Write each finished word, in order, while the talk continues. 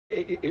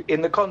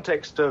in the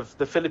context of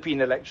the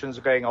Philippine elections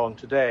going on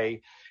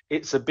today,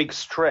 it's a big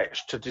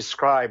stretch to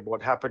describe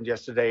what happened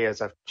yesterday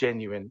as a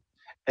genuine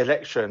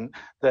election.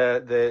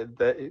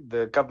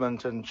 The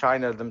government and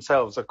China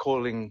themselves are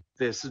calling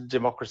this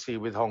democracy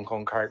with Hong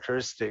Kong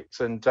characteristics,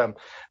 and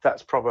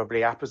that's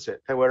probably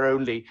apposite. There were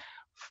only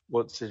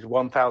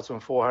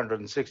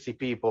 1,460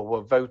 people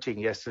were voting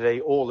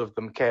yesterday, all of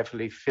them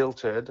carefully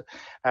filtered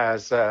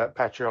as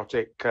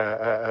patriotic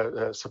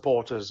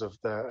supporters of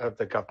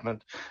the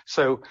government.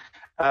 So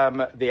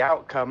the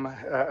outcome,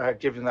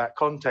 given that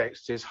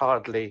context, is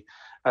hardly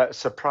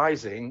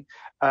surprising.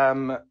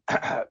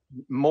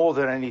 More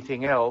than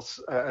anything else,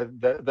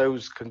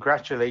 those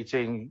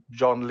congratulating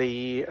John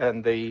Lee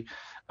and the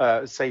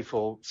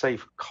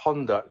safe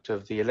conduct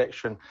of the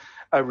election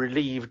are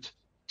relieved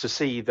to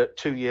see that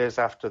 2 years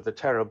after the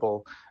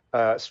terrible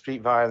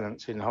street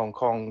violence in Hong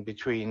Kong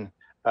between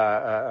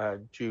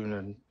June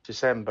and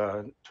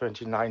December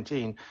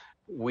 2019,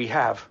 we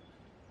have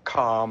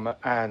calm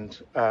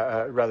and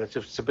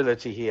relative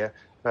stability here,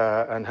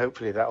 and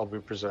hopefully that will be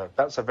preserved.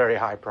 That's a very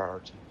high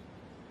priority.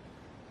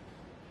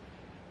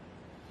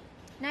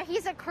 Now,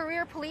 he's a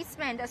career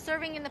policeman,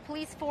 serving in the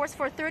police force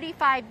for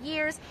 35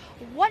 years.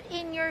 What,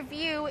 in your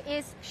view,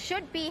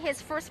 should be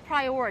his first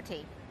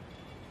priority?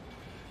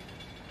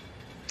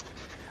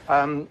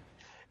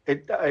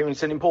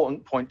 It's an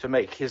important point to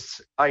make.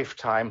 His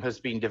lifetime has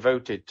been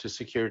devoted to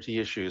security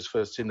issues,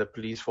 first in the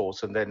police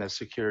force and then as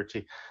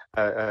security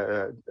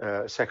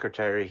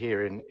secretary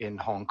here in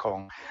Hong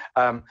Kong.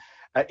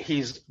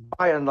 He's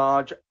by and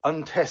large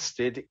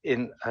untested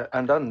and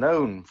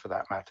unknown, for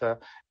that matter,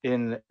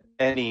 in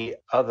any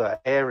other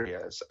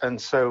areas,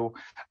 and so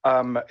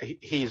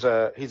he's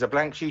a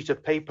blank sheet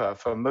of paper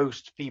for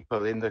most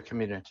people in the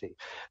community.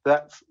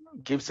 That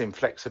gives him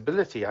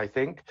flexibility, I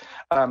think,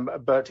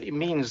 but it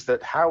means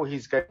that how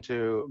he's going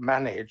to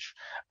manage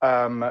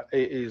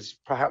is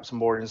perhaps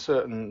more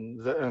uncertain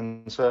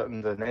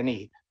than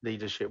any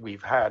leadership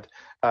we've had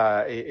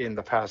in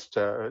the past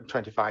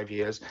 25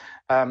 years.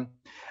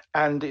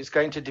 And it's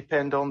going to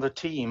depend on the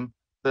team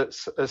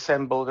that's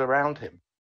assembled around him.